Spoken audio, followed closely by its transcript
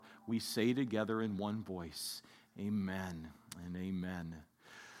we say together in one voice, amen and amen.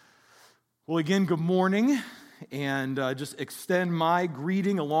 Well, again, good morning, and just extend my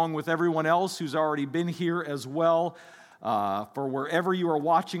greeting along with everyone else who's already been here as well. For wherever you are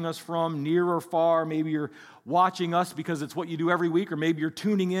watching us from, near or far, maybe you're watching us because it's what you do every week, or maybe you're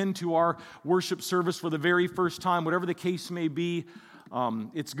tuning in to our worship service for the very first time, whatever the case may be.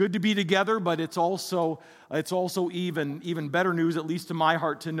 It's good to be together, but it's also even better news, at least to my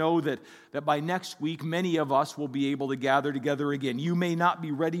heart, to know that by next week, many of us will be able to gather together again. You may not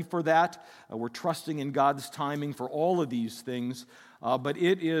be ready for that. We're trusting in God's timing for all of these things, but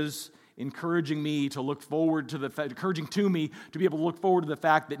it is encouraging to me to be able to look forward to the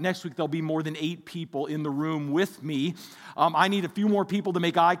fact that next week there'll be more than 8 people in the room with me. I need a few more people to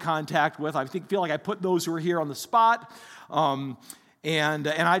make eye contact with. I feel like I put those who are here on the spot. And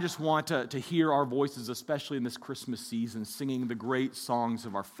I just want to hear our voices, especially in this Christmas season, singing the great songs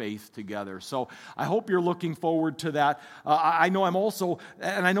of our faith together. So I hope you're looking forward to that. I know I'm also,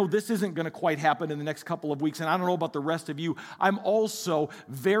 and I know this isn't going to quite happen in the next couple of weeks, and I don't know about the rest of you, I'm also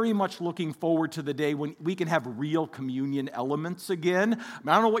very much looking forward to the day when we can have real communion elements again.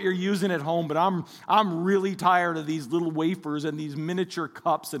 I don't know what you're using at home, but I'm really tired of these little wafers and these miniature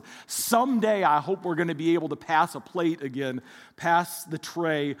cups, and someday I hope we're going to be able to pass a plate again, pass the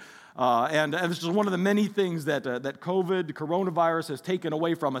tray, and it's just one of the many things that coronavirus has taken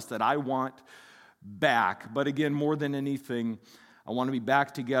away from us that I want back. But again, more than anything, I want to be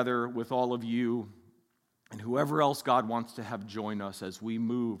back together with all of you and whoever else God wants to have join us as we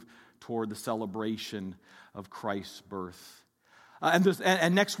move toward the celebration of Christ's birth.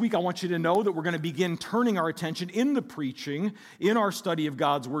 And next week, I want you to know that we're going to begin turning our attention in the preaching, in our study of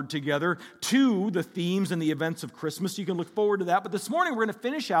God's Word together, to the themes and the events of Christmas. So you can look forward to that. But this morning, we're going to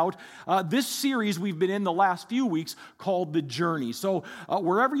finish out this series we've been in the last few weeks called The Journey. So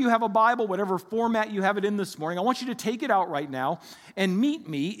wherever you have a Bible, whatever format you have it in this morning, I want you to take it out right now and meet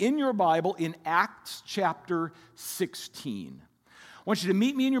me in your Bible in Acts chapter 16. I want you to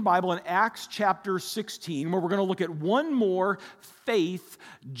meet me in your Bible in Acts chapter 16, where we're going to look at one more faith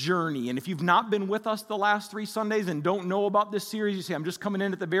journey. And if you've not been with us the last 3 Sundays and don't know about this series, you say, I'm just coming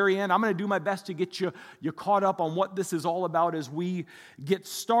in at the very end. I'm going to do my best to get you caught up on what this is all about as we get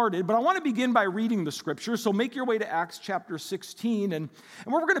started. But I want to begin by reading the scripture. So make your way to Acts chapter 16. And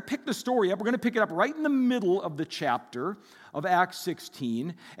where we're going to pick the story up, we're going to pick it up right in the middle of the chapter of Acts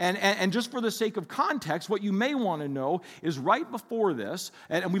 16. And just for the sake of context, what you may want to know is right before this,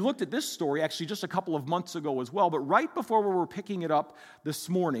 and we looked at this story actually just a couple of months ago as well, but right before we were picking it up this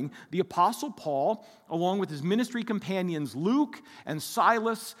morning, the Apostle Paul, along with his ministry companions Luke and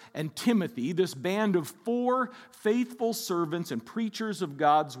Silas and Timothy, this band of 4 faithful servants and preachers of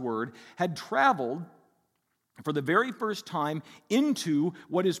God's word, had traveled for the very first time into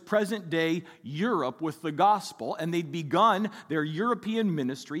what is present-day Europe with the gospel, and they'd begun their European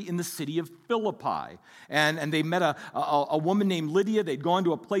ministry in the city of Philippi. And they met a woman named Lydia. They'd gone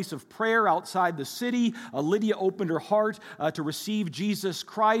to a place of prayer outside the city. Lydia opened her heart to receive Jesus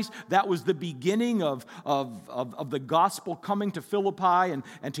Christ. That was the beginning of the gospel coming to Philippi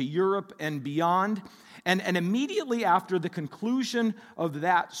and to Europe and beyond. And immediately after the conclusion of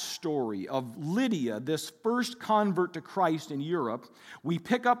that story of Lydia, this first convert to Christ in Europe, we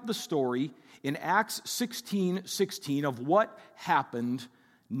pick up the story in Acts 16:16 of what happened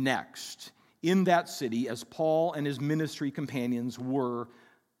next in that city as Paul and his ministry companions were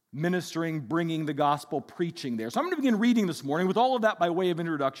ministering, bringing the gospel, preaching there. So I'm going to begin reading this morning with all of that by way of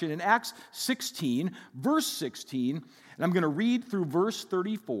introduction in Acts 16, verse 16, and I'm going to read through verse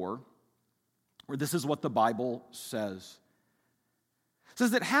 34. Where this is what the Bible says. It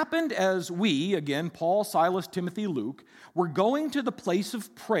says, it happened as we, again, Paul, Silas, Timothy, Luke, were going to the place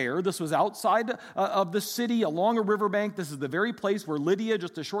of prayer. This was outside of the city, along a riverbank. This is the very place where Lydia,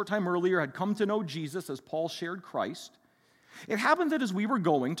 just a short time earlier, had come to know Jesus as Paul shared Christ. It happened that as we were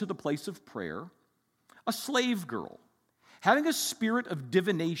going to the place of prayer, a slave girl, having a spirit of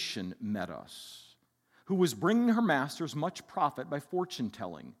divination, met us, who was bringing her masters much profit by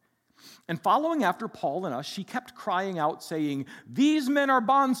fortune-telling. And following after Paul and us, she kept crying out, saying, these men are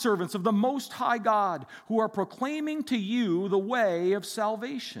bondservants of the Most High God, who are proclaiming to you the way of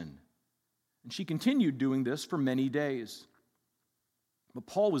salvation. And she continued doing this for many days. But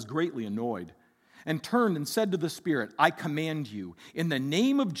Paul was greatly annoyed and turned and said to the Spirit, I command you, in the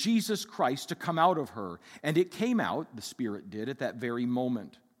name of Jesus Christ, to come out of her. And it came out, the Spirit did, at that very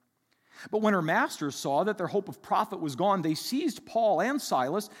moment. But when her masters saw that their hope of profit was gone, they seized Paul and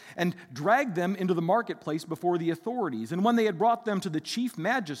Silas and dragged them into the marketplace before the authorities. And when they had brought them to the chief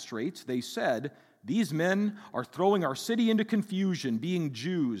magistrates, they said, "These men are throwing our city into confusion, being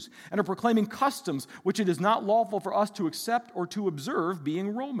Jews, and are proclaiming customs which it is not lawful for us to accept or to observe,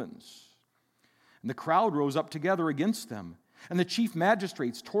 being Romans." And the crowd rose up together against them, and the chief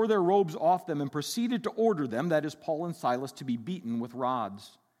magistrates tore their robes off them and proceeded to order them, that is, Paul and Silas, to be beaten with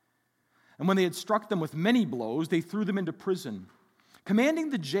rods. And when they had struck them with many blows, they threw them into prison, commanding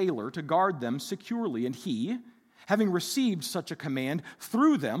the jailer to guard them securely. And he, having received such a command,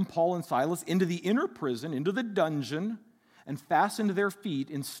 threw them, Paul and Silas, into the inner prison, into the dungeon, and fastened their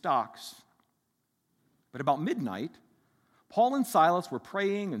feet in stocks. But about midnight, Paul and Silas were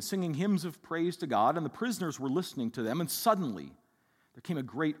praying and singing hymns of praise to God, and the prisoners were listening to them, and suddenly there came a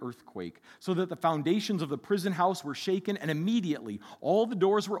great earthquake, so that the foundations of the prison house were shaken, and immediately all the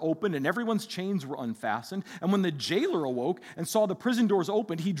doors were opened, and everyone's chains were unfastened. And when the jailer awoke and saw the prison doors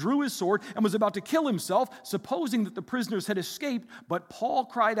opened, he drew his sword and was about to kill himself, supposing that the prisoners had escaped. But Paul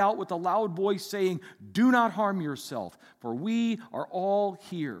cried out with a loud voice, saying, "Do not harm yourself, for we are all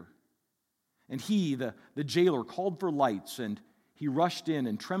here." And he, the jailer, called for lights, and he rushed in,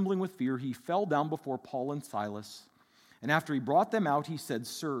 and trembling with fear, he fell down before Paul and Silas. And after he brought them out, he said,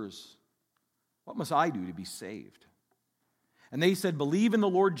 "Sirs, what must I do to be saved?" And they said, "Believe in the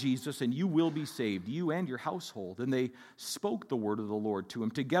Lord Jesus, and you will be saved, you and your household." And they spoke the word of the Lord to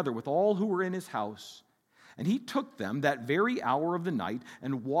him, together with all who were in his house. And he took them that very hour of the night,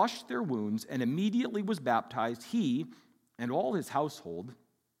 and washed their wounds, and immediately was baptized, he and all his household.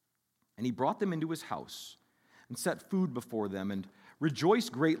 And he brought them into his house, and set food before them, and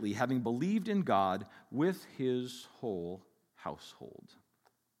rejoiced greatly, having believed in God with his whole household.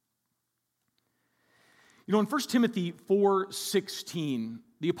 You know, in 1 Timothy 4:16,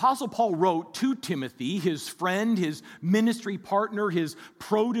 the Apostle Paul wrote to Timothy, his friend, his ministry partner, his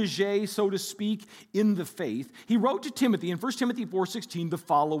protege, so to speak, in the faith. He wrote to Timothy in 1 Timothy 4:16 the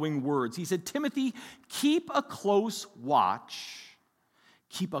following words. He said, "Timothy, keep a close watch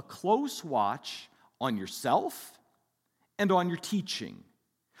on yourself and on your teaching.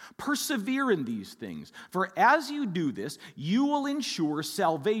 Persevere in these things, for as you do this, you will ensure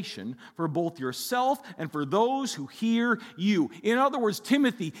salvation for both yourself and for those who hear you." In other words,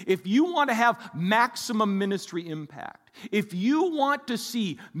 Timothy, if you want to have maximum ministry impact, if you want to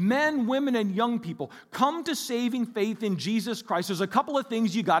see men, women, and young people come to saving faith in Jesus Christ, there's a couple of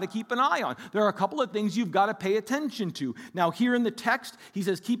things you got to keep an eye on. There are a couple of things you've got to pay attention to. Now, here in the text, he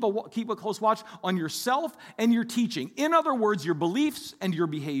says, keep a close watch on yourself and your teaching. In other words, your beliefs and your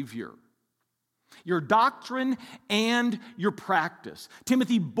behavior. Your doctrine and your practice.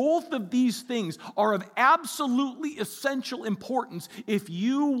 Timothy, both of these things are of absolutely essential importance if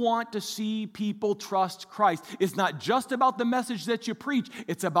you want to see people trust Christ. It's not just about the message that you preach,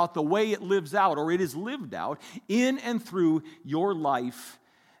 it's about the way it lives out, or it is lived out in and through your life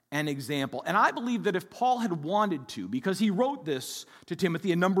and example. And I believe that if Paul had wanted to, because he wrote this to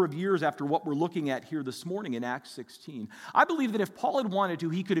Timothy a number of years after what we're looking at here this morning in Acts 16, I believe that if Paul had wanted to,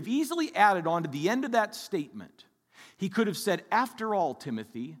 he could have easily added on to the end of that statement. He could have said, "After all,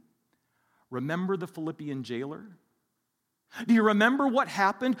 Timothy, remember the Philippian jailer? Do you remember what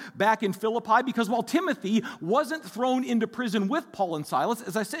happened back in Philippi? Because while Timothy wasn't thrown into prison with Paul and Silas,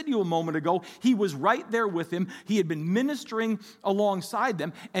 as I said to you a moment ago, he was right there with him. He had been ministering alongside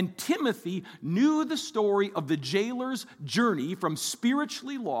them, and Timothy knew the story of the jailer's journey from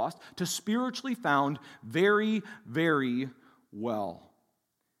spiritually lost to spiritually found very, very well.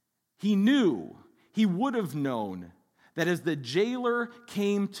 He would have known that as the jailer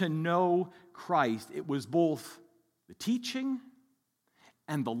came to know Christ, it was both the teaching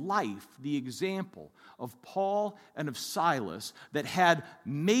and the life, the example of Paul and of Silas that had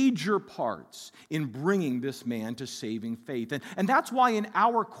major parts in bringing this man to saving faith. And that's why in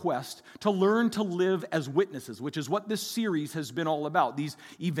our quest to learn to live as witnesses, which is what this series has been all about, these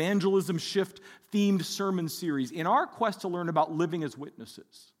evangelism shift themed sermon series, in our quest to learn about living as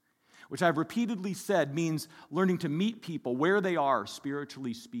witnesses, which I've repeatedly said means learning to meet people where they are,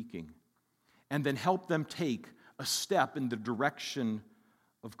 spiritually speaking, and then help them take a step in the direction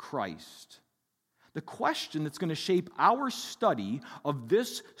of Christ. The question that's going to shape our study of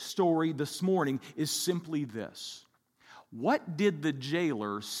this story this morning is simply this: what did the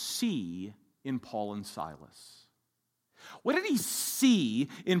jailer see in Paul and Silas? What did he see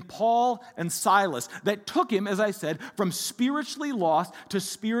in Paul and Silas that took him, as I said, from spiritually lost to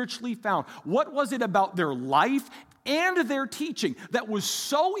spiritually found? What was it about their life and their teaching that was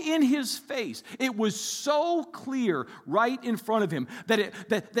so in his face, it was so clear right in front of him,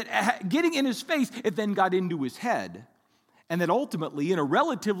 that getting in his face, it then got into his head, and that ultimately, in a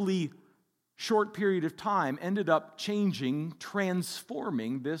relatively short period of time, ended up changing,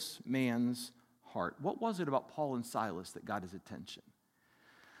 transforming this man's heart. What was it about Paul and Silas that got his attention?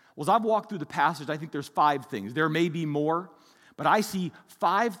 Well, as I've walked through the passage, I think there's 5 things. There may be more, but I see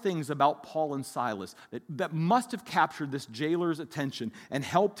 5 things about Paul and Silas that must have captured this jailer's attention and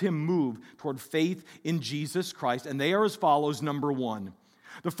helped him move toward faith in Jesus Christ. And they are as follows. Number 1,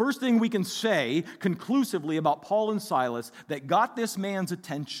 the first thing we can say conclusively about Paul and Silas that got this man's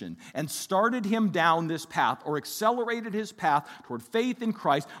attention and started him down this path or accelerated his path toward faith in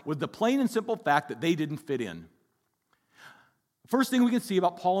Christ was the plain and simple fact that they didn't fit in. First thing we can see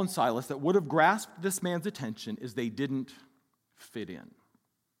about Paul and Silas that would have grasped this man's attention is they didn't fit in.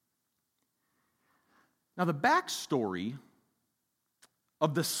 Now, the backstory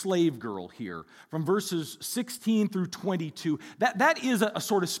of the slave girl here, from verses 16 through 22, that is a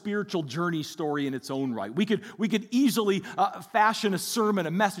sort of spiritual journey story in its own right. We could easily fashion a sermon,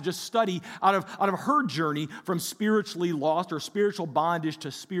 a message, a study out of her journey from spiritually lost or spiritual bondage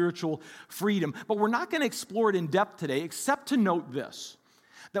to spiritual freedom. But we're not going to explore it in depth today, except to note this,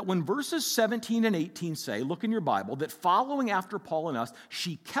 that when verses 17 and 18 say, look in your Bible, that following after Paul and us,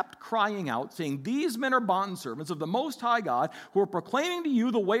 she kept crying out, saying, "These men are bondservants of the Most High God, who are proclaiming to you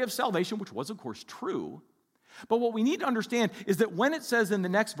the way of salvation," which was, of course, true. But what we need to understand is that when it says in the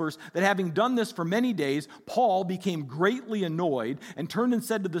next verse that having done this for many days, Paul became greatly annoyed and turned and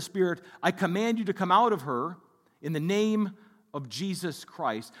said to the Spirit, "I command you to come out of her in the name of Jesus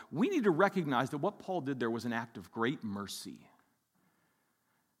Christ." We need to recognize that what Paul did there was an act of great mercy.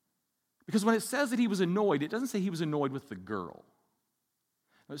 Because when it says that he was annoyed, it doesn't say he was annoyed with the girl.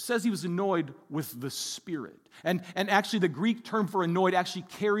 It says he was annoyed with the Spirit. And actually the Greek term for annoyed actually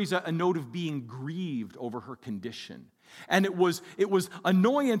carries a note of being grieved over her condition. And it was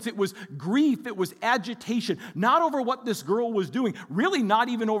annoyance, it was grief, it was agitation, not over what this girl was doing, really not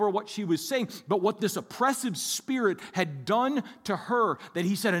even over what she was saying, but what this oppressive spirit had done to her, that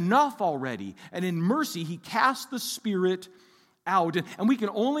he said, "Enough already." And in mercy, he cast the spirit out. And we can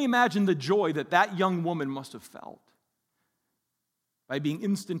only imagine the joy that young woman must have felt by being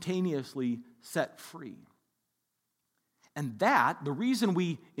instantaneously set free. And the reason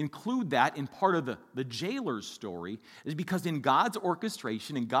we include that in part of the jailer's story is because in God's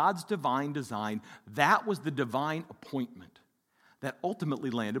orchestration, in God's divine design, that was the divine appointment that ultimately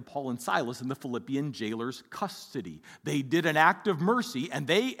landed Paul and Silas in the Philippian jailer's custody. They did an act of mercy, and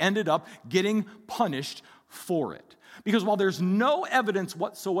they ended up getting punished for it. Because while there's no evidence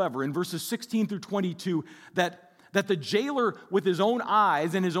whatsoever in verses 16 through 22 that the jailer with his own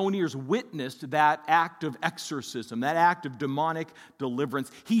eyes and his own ears witnessed that act of exorcism, that act of demonic deliverance,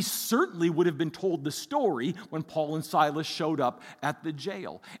 he certainly would have been told the story when Paul and Silas showed up at the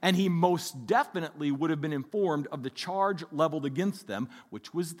jail. And he most definitely would have been informed of the charge leveled against them,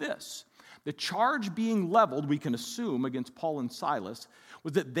 which was this. The charge being leveled, we can assume, against Paul and Silas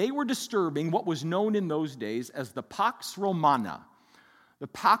was that they were disturbing what was known in those days as the Pax Romana. The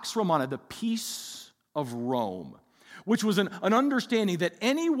Pax Romana, the peace of Rome, which was an understanding that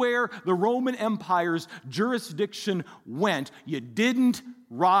anywhere the Roman Empire's jurisdiction went, you didn't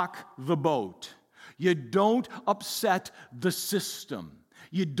rock the boat. You don't upset the system.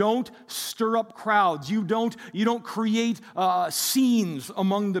 You don't stir up crowds. You don't create scenes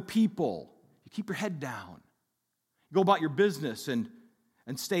among the people. You keep your head down. You go about your business and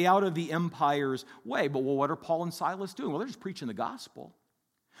stay out of the empire's way. But what are Paul and Silas doing? Well, they're just preaching the gospel.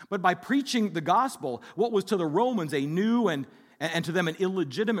 But by preaching the gospel, what was to the Romans a new and to them an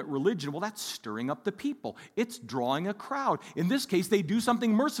illegitimate religion, well, that's stirring up the people. It's drawing a crowd. In this case, they do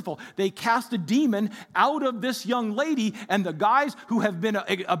something merciful. They cast a demon out of this young lady, and the guys who have been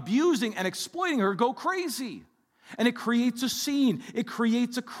abusing and exploiting her go crazy. And it creates a scene. It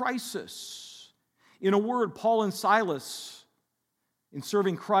creates a crisis. In a word, Paul and Silas, in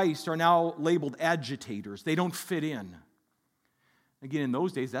serving Christ, are now labeled agitators. They don't fit in. Again, in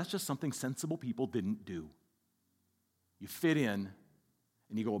those days, that's just something sensible people didn't do. You fit in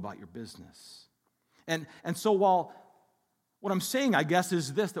and you go about your business. And so what I'm saying, I guess,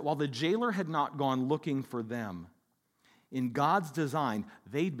 is this, that while the jailer had not gone looking for them, in God's design,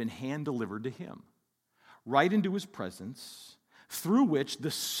 they'd been hand-delivered to him, right into his presence, through which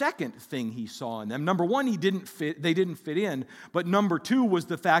the second thing he saw in them, number one, they didn't fit in, but number two was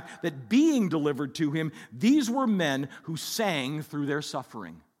the fact that being delivered to him, these were men who sang through their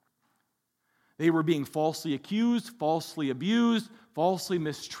suffering. They were being falsely accused, falsely abused, falsely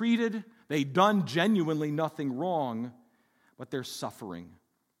mistreated. They'd done genuinely nothing wrong, but they're suffering.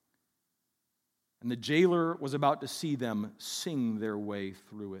 And the jailer was about to see them sing their way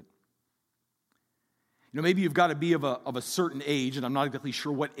through it. Maybe you've got to be of a certain age, and I'm not exactly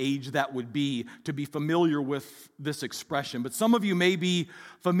sure what age that would be to be familiar with this expression. But some of you may be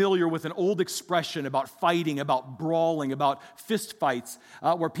familiar with an old expression about fighting, about brawling, about fist fights,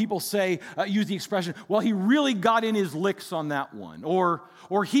 where people use the expression, well, he really got in his licks on that one.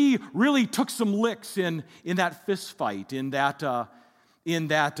 Or he really took some licks in that fist fight, in that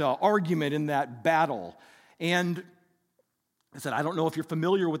argument, in that battle. And I said, I don't know if you're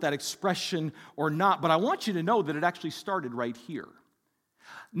familiar with that expression or not, but I want you to know that it actually started right here.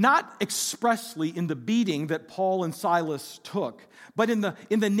 Not expressly in the beating that Paul and Silas took, but in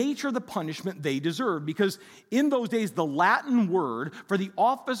the nature of the punishment they deserved. Because in those days, the Latin word for the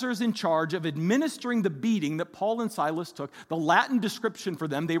officers in charge of administering the beating that Paul and Silas took, the Latin description for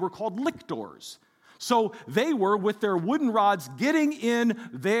them, they were called lictors. So they were, with their wooden rods, getting in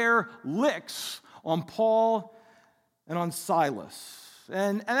their licks on Paul and on Silas.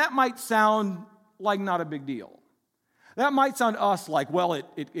 And that might sound like not a big deal. That might sound to us like, well,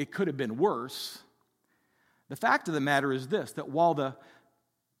 it could have been worse. The fact of the matter is this, that while the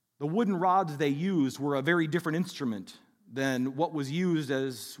wooden rods they used were a very different instrument than what was used,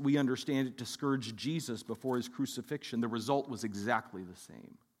 as we understand it, to scourge Jesus before his crucifixion, the result was exactly the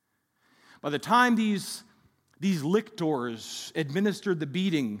same. By the time these lictors administered the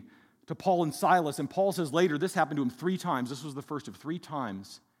beating to Paul and Silas, and Paul says later this happened to him 3 times. This was the first of 3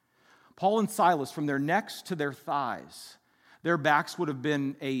 times. Paul and Silas, from their necks to their thighs, their backs would have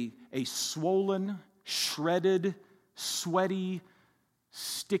been a swollen, shredded, sweaty,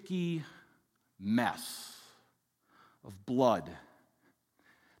 sticky mess of blood.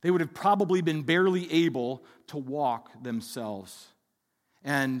 They would have probably been barely able to walk themselves.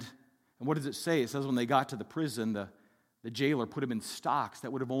 And what does it say? It says when they got to the prison, the jailer put them in stocks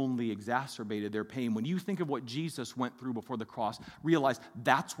that would have only exacerbated their pain. When you think of what Jesus went through before the cross, realize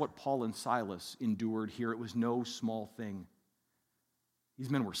that's what Paul and Silas endured here. It was no small thing.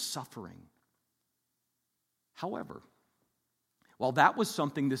 These men were suffering. However, while that was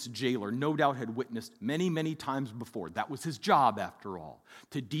something this jailer no doubt had witnessed many, many times before, that was his job after all,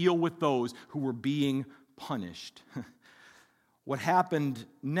 to deal with those who were being punished. What happened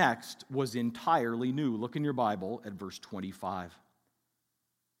next was entirely new. Look in your Bible at verse 25.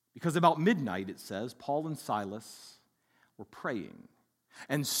 Because about midnight, it says, Paul and Silas were praying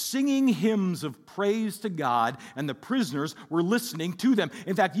and singing hymns of praise to God, and the prisoners were listening to them.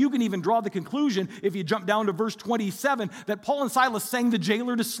 In fact, you can even draw the conclusion, if you jump down to verse 27, that Paul and Silas sang the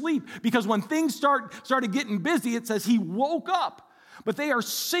jailer to sleep. Because when things started getting busy, it says he woke up. But they are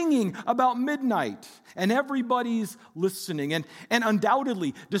singing about midnight, and everybody's listening. And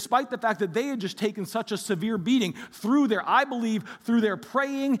undoubtedly, despite the fact that they had just taken such a severe beating, through their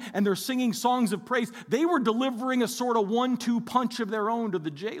praying and their singing songs of praise, they were delivering a sort of 1-2 punch of their own to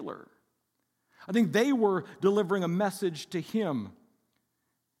the jailer. I think they were delivering a message to him,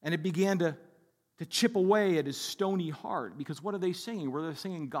 and it began to chip away at his stony heart. Because what are they singing? Well, they're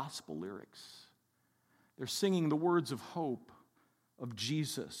singing gospel lyrics. They're singing the words of hope of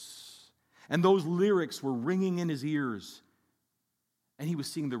Jesus. And those lyrics were ringing in his ears. And he was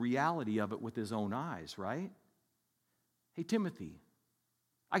seeing the reality of it with his own eyes, right? Hey, Timothy,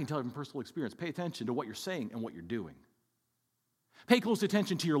 I can tell you from personal experience, pay attention to what you're saying and what you're doing. Pay close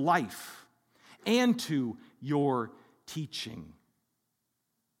attention to your life and to your teaching.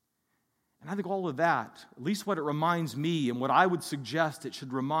 And I think all of that, at least what it reminds me and what I would suggest it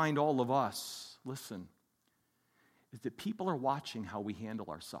should remind all of us, listen, is that people are watching how we handle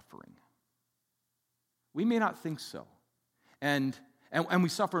our suffering. We may not think so. And we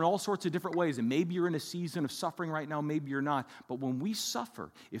suffer in all sorts of different ways. And maybe you're in a season of suffering right now, maybe you're not. But when we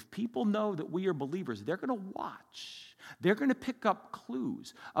suffer, if people know that we are believers, they're going to watch. They're going to pick up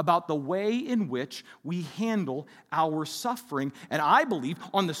clues about the way in which we handle our suffering. And I believe,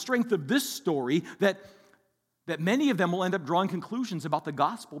 on the strength of this story, that many of them will end up drawing conclusions about the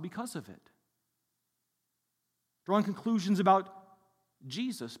gospel because of it. Drawing conclusions about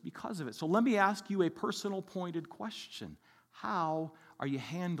Jesus because of it. So let me ask you a personal pointed question. How are you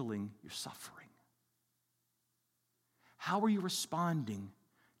handling your suffering? How are you responding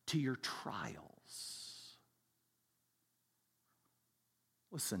to your trials?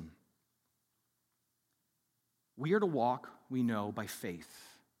 Listen, we are to walk, we know, by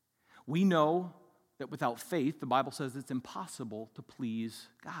faith. We know that without faith, the Bible says it's impossible to please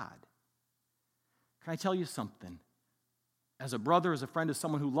God. Can I tell you something? As a brother, as a friend, as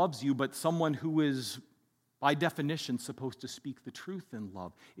someone who loves you, but someone who is, by definition, supposed to speak the truth in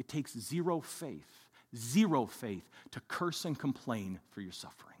love, it takes zero faith to curse and complain for your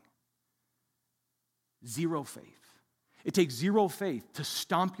suffering. Zero faith. It takes zero faith to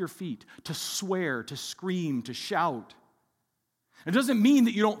stomp your feet, to swear, to scream, to shout. It doesn't mean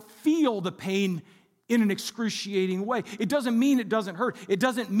that you don't feel the pain in an excruciating way. It doesn't mean it doesn't hurt. It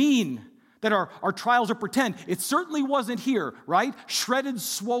doesn't mean that our trials are pretend. It certainly wasn't here, right? Shredded,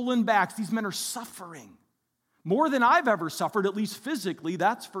 swollen backs. These men are suffering. More than I've ever suffered, at least physically,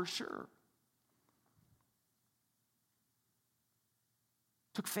 that's for sure.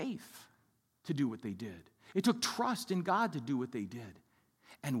 It took faith to do what they did. It took trust in God to do what they did.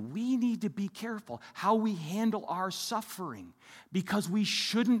 And we need to be careful how we handle our suffering, because we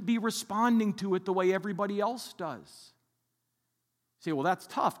shouldn't be responding to it the way everybody else does. You say, well, that's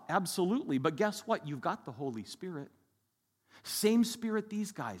tough. Absolutely. But guess what? You've got the Holy Spirit. Same Spirit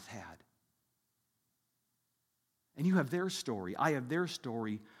these guys had. And you have their story. I have their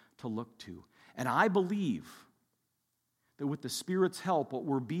story to look to. And I believe that with the Spirit's help, what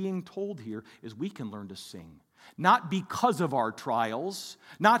we're being told here is we can learn to sing. Not because of our trials,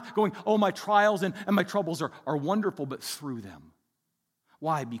 not going, oh, my trials and my troubles are wonderful, but through them.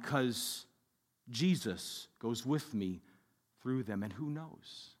 Why? Because Jesus goes with me through them, and who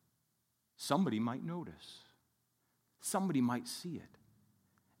knows? Somebody might notice. Somebody might see it.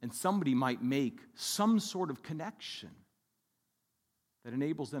 And somebody might make some sort of connection that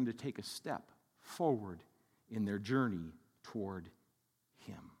enables them to take a step forward in their journey toward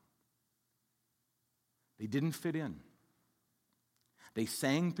Him. They didn't fit in. They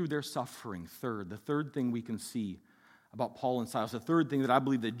sang through their suffering. The third thing we can see about Paul and Silas, the third thing that I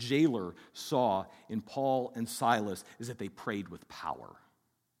believe the jailer saw in Paul and Silas is that they prayed with power.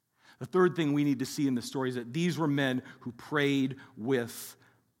 The third thing we need to see in the story is that these were men who prayed with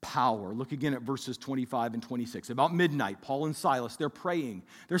power. Look again at verses 25 and 26. About midnight, Paul and Silas, they're praying.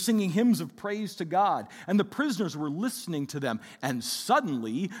 They're singing hymns of praise to God, and the prisoners were listening to them. And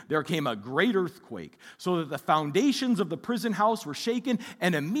suddenly, there came a great earthquake, so that the foundations of the prison house were shaken,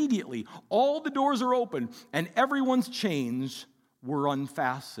 and immediately all the doors are open, and everyone's chains were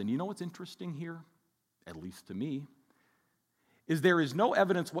unfastened. You know what's interesting here, at least to me, is there is no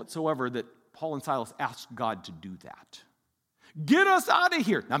evidence whatsoever that Paul and Silas asked God to do that. Get us out of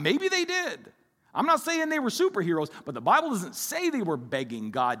here. Now, maybe they did. I'm not saying they were superheroes, but the Bible doesn't say they were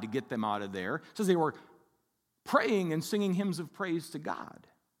begging God to get them out of there. It says they were praying and singing hymns of praise to God.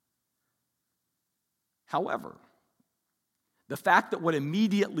 However, the fact that what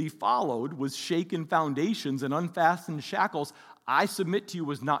immediately followed was shaken foundations and unfastened shackles, I submit to you,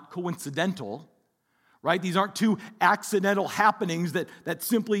 was not coincidental. Right? These aren't two accidental happenings that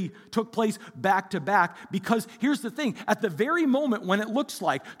simply took place back to back. Because here's the thing, at the very moment when it looks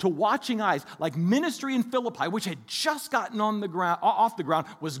like, to watching eyes, like ministry in Philippi, which had just gotten off the ground,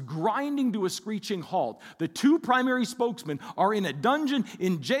 was grinding to a screeching halt. The two primary spokesmen are in a dungeon,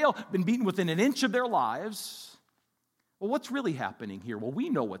 in jail, been beaten within an inch of their lives. Well, what's really happening here? Well, we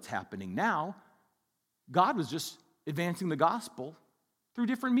know what's happening now. God was just advancing the gospel through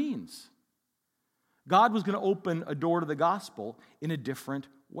different means. God was going to open a door to the gospel in a different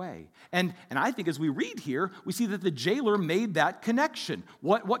way. And I think as we read here, we see that the jailer made that connection.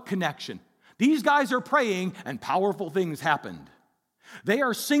 What connection? These guys are praying and powerful things happened. They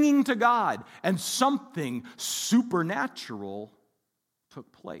are singing to God and something supernatural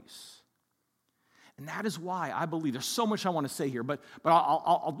took place. And that is why I believe, there's so much I want to say here, but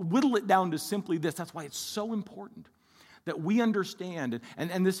I'll whittle it down to simply this. That's why it's so important that we understand,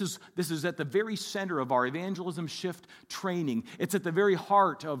 and this is at the very center of our evangelism shift training. It's at the very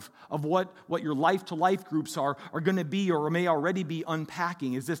heart of what your life-to-life groups are going to be or may already be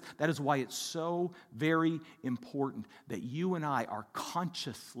unpacking. That is why it's so very important that you and I are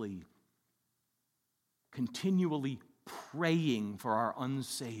consciously, continually praying for our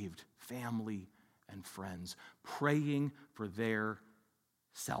unsaved family and friends, praying for their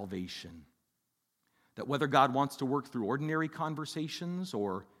salvation. That whether God wants to work through ordinary conversations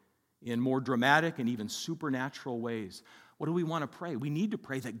or in more dramatic and even supernatural ways, what do we want to pray? We need to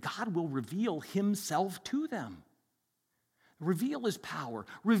pray that God will reveal Himself to them. Reveal His power,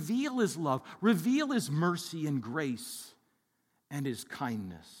 reveal His love, reveal His mercy and grace and His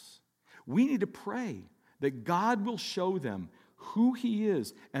kindness. We need to pray that God will show them who He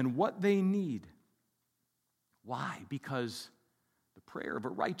is and what they need. Why? Because the prayer of a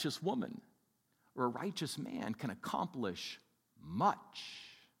righteous woman or a righteous man can accomplish much.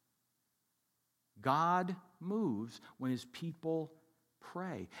 God moves when His people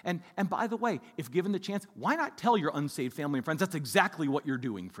pray. And by the way, if given the chance, why not tell your unsaved family and friends that's exactly what you're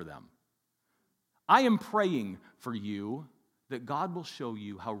doing for them? I am praying for you that God will show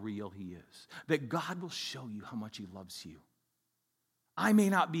you how real He is, that God will show you how much He loves you. I may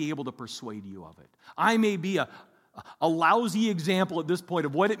not be able to persuade you of it. I may be a lousy example at this point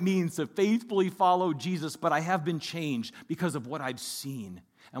of what it means to faithfully follow Jesus, but I have been changed because of what I've seen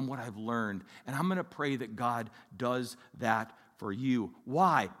and what I've learned. And I'm going to pray that God does that for you.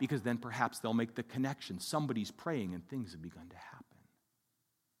 Why? Because then perhaps they'll make the connection. Somebody's praying and things have begun to happen.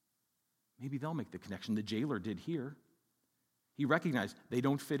 Maybe they'll make the connection. The jailer did here. He recognized they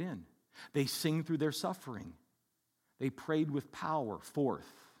don't fit in. They sing through their suffering. They prayed with power. Fourth,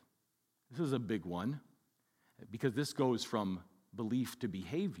 this is a big one, because this goes from belief to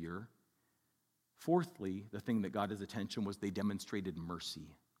behavior. Fourthly, the thing that got his attention was they demonstrated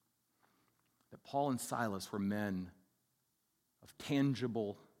mercy. That Paul and Silas were men of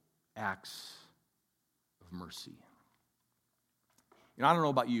tangible acts of mercy. I don't know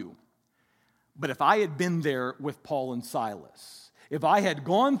about you, but if I had been there with Paul and Silas, if I had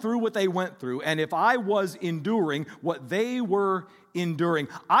gone through what they went through, and if I was enduring what they were enduring,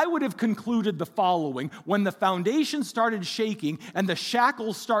 I would have concluded the following. When the foundation started shaking and the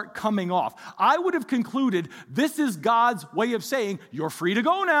shackles start coming off, I would have concluded this is God's way of saying, you're free to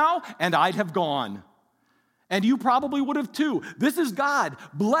go now, and I'd have gone. And you probably would have too. This is God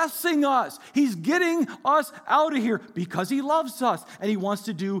blessing us. He's getting us out of here because He loves us and He wants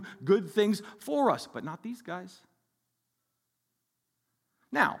to do good things for us, but not these guys.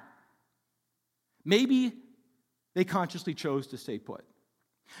 Now, maybe they consciously chose to stay put.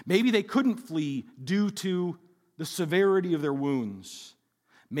 Maybe they couldn't flee due to the severity of their wounds.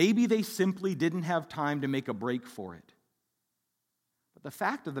 Maybe they simply didn't have time to make a break for it. But the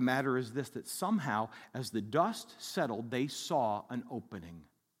fact of the matter is this, that somehow, as the dust settled, they saw an opening.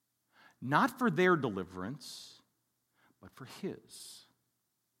 Not for their deliverance, but for His.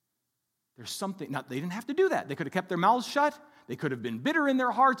 There's something, now they didn't have to do that. They could have kept their mouths shut. They could have been bitter in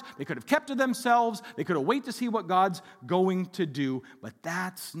their hearts. They could have kept to themselves. They could have waited to see what God's going to do. But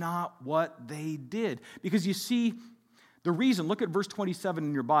that's not what they did. Because you see, the reason, look at verse 27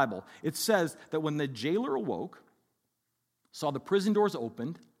 in your Bible. It says that when the jailer awoke, saw the prison doors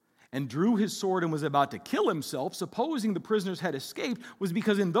opened, and drew his sword and was about to kill himself, supposing the prisoners had escaped, was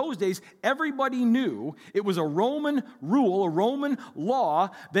because in those days everybody knew it was a Roman rule, a Roman law,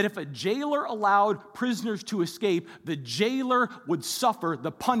 that if a jailer allowed prisoners to escape, the jailer would suffer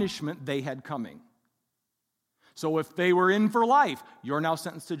the punishment they had coming. So if they were in for life, you're now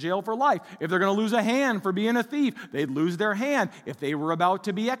sentenced to jail for life. If they're going to lose a hand for being a thief, they'd lose their hand. If they were about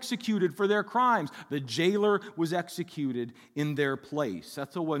to be executed for their crimes, the jailer was executed in their place.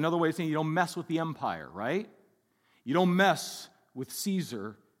 That's another way of saying you don't mess with the empire, right? You don't mess with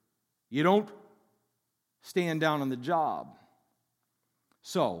Caesar. You don't stand down on the job.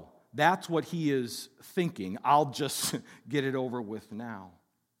 So that's what he is thinking. I'll just get it over with now.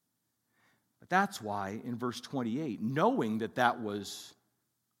 That's why in verse 28, knowing that that was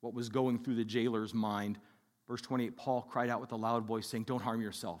what was going through the jailer's mind, verse 28, Paul cried out with a loud voice saying, don't harm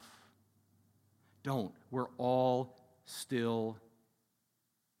yourself. Don't. We're all still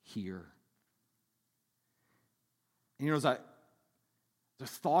here. And as I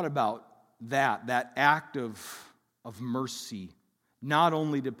just thought about that act of mercy, not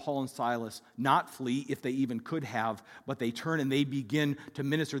only did Paul and Silas not flee, if they even could have, but they turn and they begin to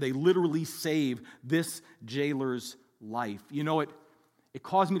minister. They literally save this jailer's life. It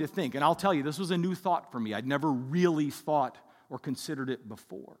caused me to think, and I'll tell you, this was a new thought for me. I'd never really thought or considered it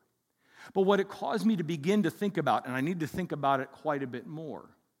before. But what it caused me to begin to think about, and I need to think about it quite a bit more,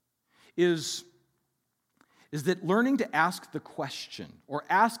 is that learning to ask the question, or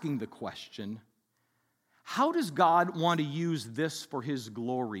asking the question, how does God want to use this for His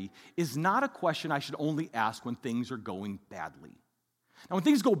glory, is not a question I should only ask when things are going badly. Now, when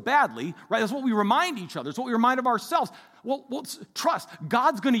things go badly, right, that's what we remind each other. It's what we remind of ourselves. Well, trust.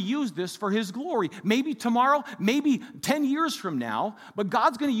 God's going to use this for His glory. Maybe tomorrow, maybe 10 years from now, but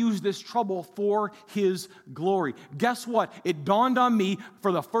God's going to use this trouble for His glory. Guess what? It dawned on me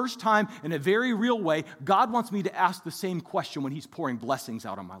for the first time in a very real way, God wants me to ask the same question when He's pouring blessings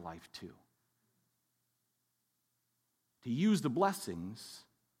out on my life too. To use the blessings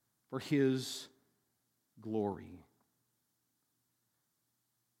for His glory.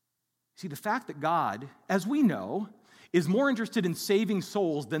 See, the fact that God, as we know, is more interested in saving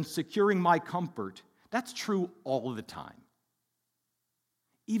souls than securing my comfort, that's true all the time.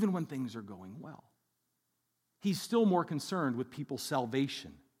 Even when things are going well. He's still more concerned with people's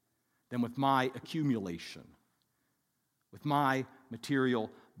salvation than with my accumulation, with my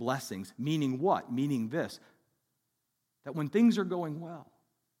material blessings. Meaning what? Meaning this, that when things are going well,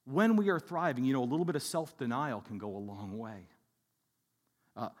 when we are thriving, a little bit of self-denial can go a long way.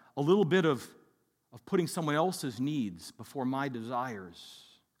 A little bit of putting someone else's needs before my desires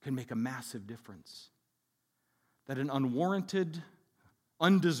can make a massive difference. that an unwarranted,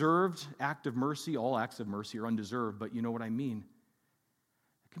 undeserved act of mercy, all acts of mercy are undeserved, but you know what I mean,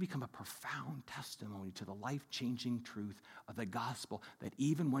 it can become a profound testimony to the life-changing truth of the gospel that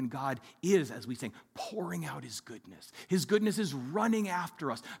even when God is, as we sing, pouring out his goodness is running after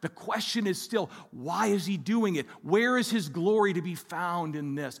us. The question is still, why is he doing it? Where is his glory to be found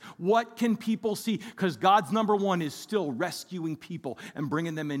in this? What can people see? Because God's number one is still rescuing people and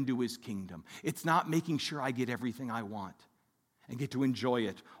bringing them into his kingdom. It's not making sure I get everything I want and get to enjoy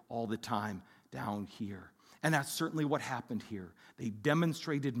it all the time down here. And that's certainly what happened here. They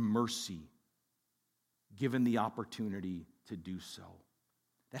demonstrated mercy given the opportunity to do so.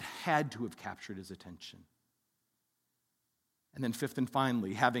 That had to have captured his attention. And then fifth and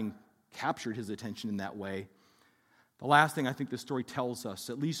finally, having captured his attention in that way, the last thing I think this story tells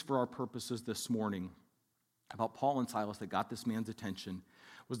us, at least for our purposes this morning, about Paul and Silas that got this man's attention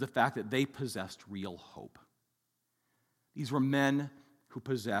was the fact that they possessed real hope. These were men who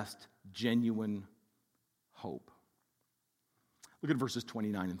possessed genuine hope. Look at verses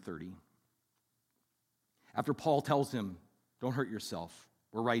 29 and 30. After Paul tells him, don't hurt yourself,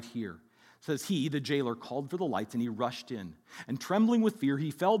 we're right here. It says he, the jailer, called for the lights and he rushed in. And trembling with fear, he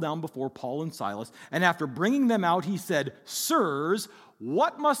fell down before Paul and Silas. And after bringing them out, he said, Sirs,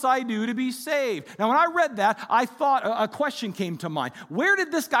 what must I do to be saved? Now, when I read that, I thought a question came to mind. Where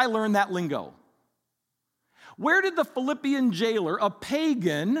did this guy learn that lingo? Where did the Philippian jailer, a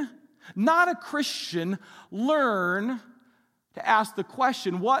pagan, not a Christian, learn to ask the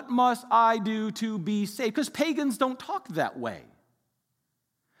question, what must I do to be saved? Because pagans don't talk that way.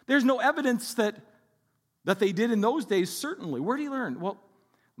 There's no evidence that they did in those days, certainly. Where did he learn? Well,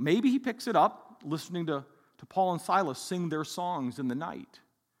 maybe he picks it up listening to Paul and Silas sing their songs in the night.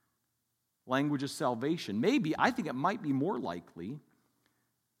 Language of salvation. Maybe, I think it might be more likely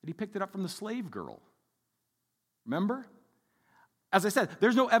that he picked it up from the slave girl. Remember? As I said,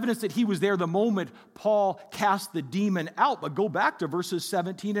 there's no evidence that he was there the moment Paul cast the demon out, but go back to verses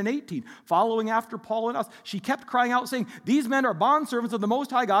 17 and 18. Following after Paul and us, she kept crying out, saying, These men are bondservants of the Most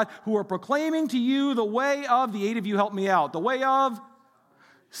High God who are proclaiming to you the way of, the 8 of you help me out, the way of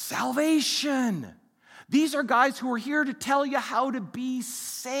salvation. These are guys who are here to tell you how to be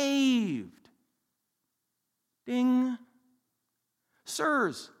saved. Ding.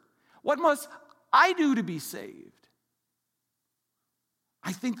 Sirs, what must I do to be saved?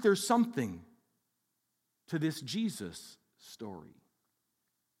 I think there's something to this Jesus story.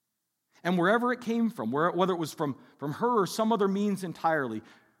 And wherever it came from, whether it was from her or some other means entirely,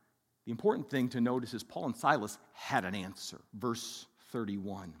 the important thing to notice is Paul and Silas had an answer. Verse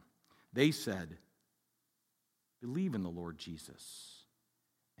 31. They said, Believe in the Lord Jesus,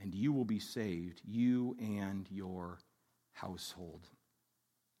 and you will be saved, you and your household.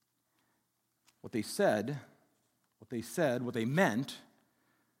 What they meant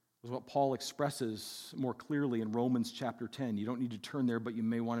was what Paul expresses more clearly in Romans chapter 10. You don't need to turn there, but you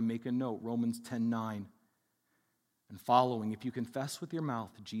may want to make a note. Romans 10:9 and following. If you confess with your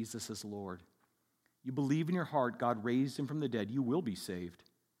mouth Jesus is Lord, you believe in your heart God raised him from the dead, you will be saved.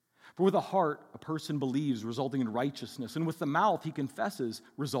 For with the heart a person believes, resulting in righteousness, and with the mouth he confesses,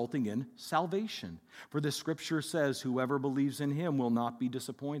 resulting in salvation. For the scripture says, whoever believes in him will not be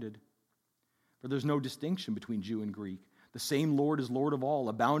disappointed. For there's no distinction between Jew and Greek. The same Lord is Lord of all,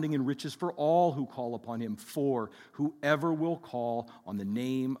 abounding in riches for all who call upon him. For whoever will call on the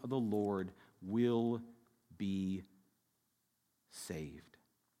name of the Lord will be saved.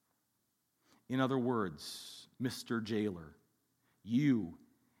 In other words, Mr. Jailer, you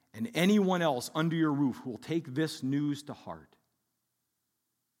and anyone else under your roof who will take this news to heart,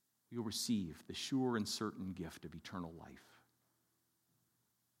 you'll receive the sure and certain gift of eternal life.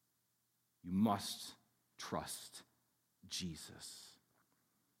 You must trust Jesus.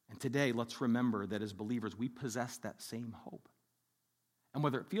 And today, let's remember that as believers, we possess that same hope. And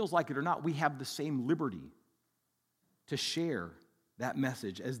whether it feels like it or not, we have the same liberty to share that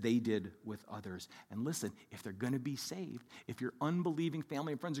message as they did with others. And listen, if they're going to be saved, if your unbelieving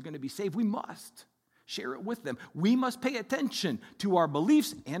family and friends are going to be saved, we must share it with them. We must pay attention to our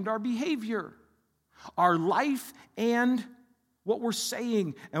beliefs and our behavior, our life and what we're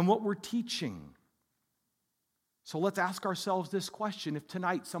saying and what we're teaching. So let's ask ourselves this question. If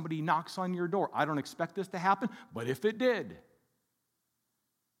tonight somebody knocks on your door, I don't expect this to happen, but if it did,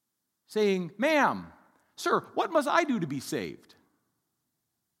 saying, Ma'am, sir, what must I do to be saved?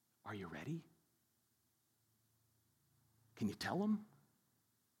 Are you ready? Can you tell them?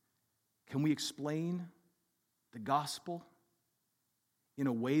 Can we explain the gospel in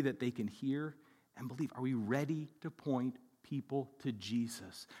a way that they can hear and believe? Are we ready to point people to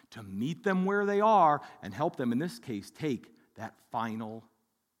Jesus, to meet them where they are and help them, in this case, take that final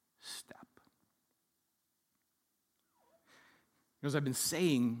step. As I've been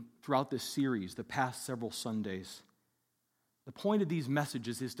saying throughout this series, the past several Sundays, the point of these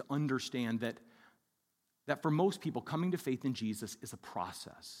messages is to understand that for most people, coming to faith in Jesus is a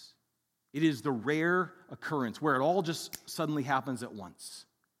process. It is the rare occurrence where it all just suddenly happens at once.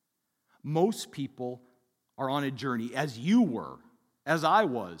 Most people are on a journey, as you were, as I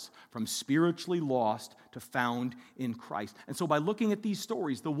was, from spiritually lost to found in Christ. And so by looking at these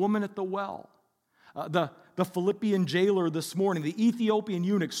stories, the woman at the well, the Philippian jailer this morning, the Ethiopian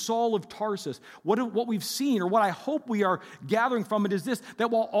eunuch, Saul of Tarsus, what we've seen, or what I hope we are gathering from it, is this: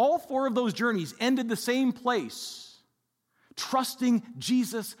 that while all four of those journeys ended the same place, trusting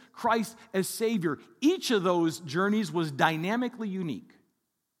Jesus Christ as Savior, each of those journeys was dynamically unique.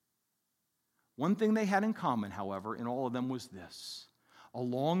 One thing they had in common, however, in all of them was this: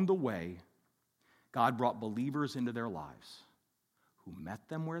 along the way, God brought believers into their lives who met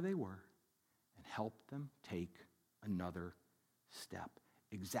them where they were and helped them take another step.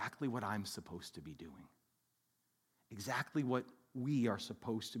 Exactly what I'm supposed to be doing. Exactly what we are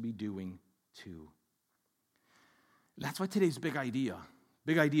supposed to be doing too. That's why today's big idea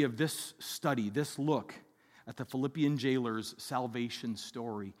of this study, this look at the Philippian jailer's salvation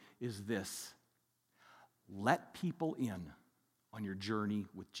story is this: let people in on your journey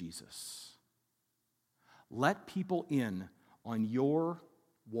with Jesus. Let people in on your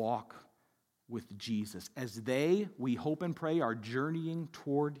walk with Jesus. As they, we hope and pray, are journeying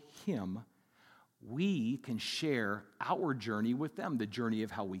toward Him, we can share our journey with them, the journey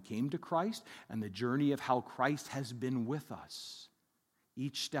of how we came to Christ and the journey of how Christ has been with us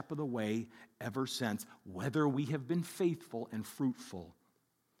each step of the way ever since, whether we have been faithful and fruitful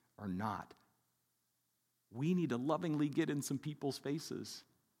or not. We need to lovingly get in some people's faces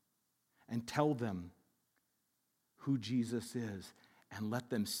and tell them who Jesus is and let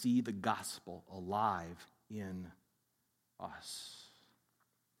them see the gospel alive in us.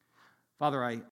 Father, I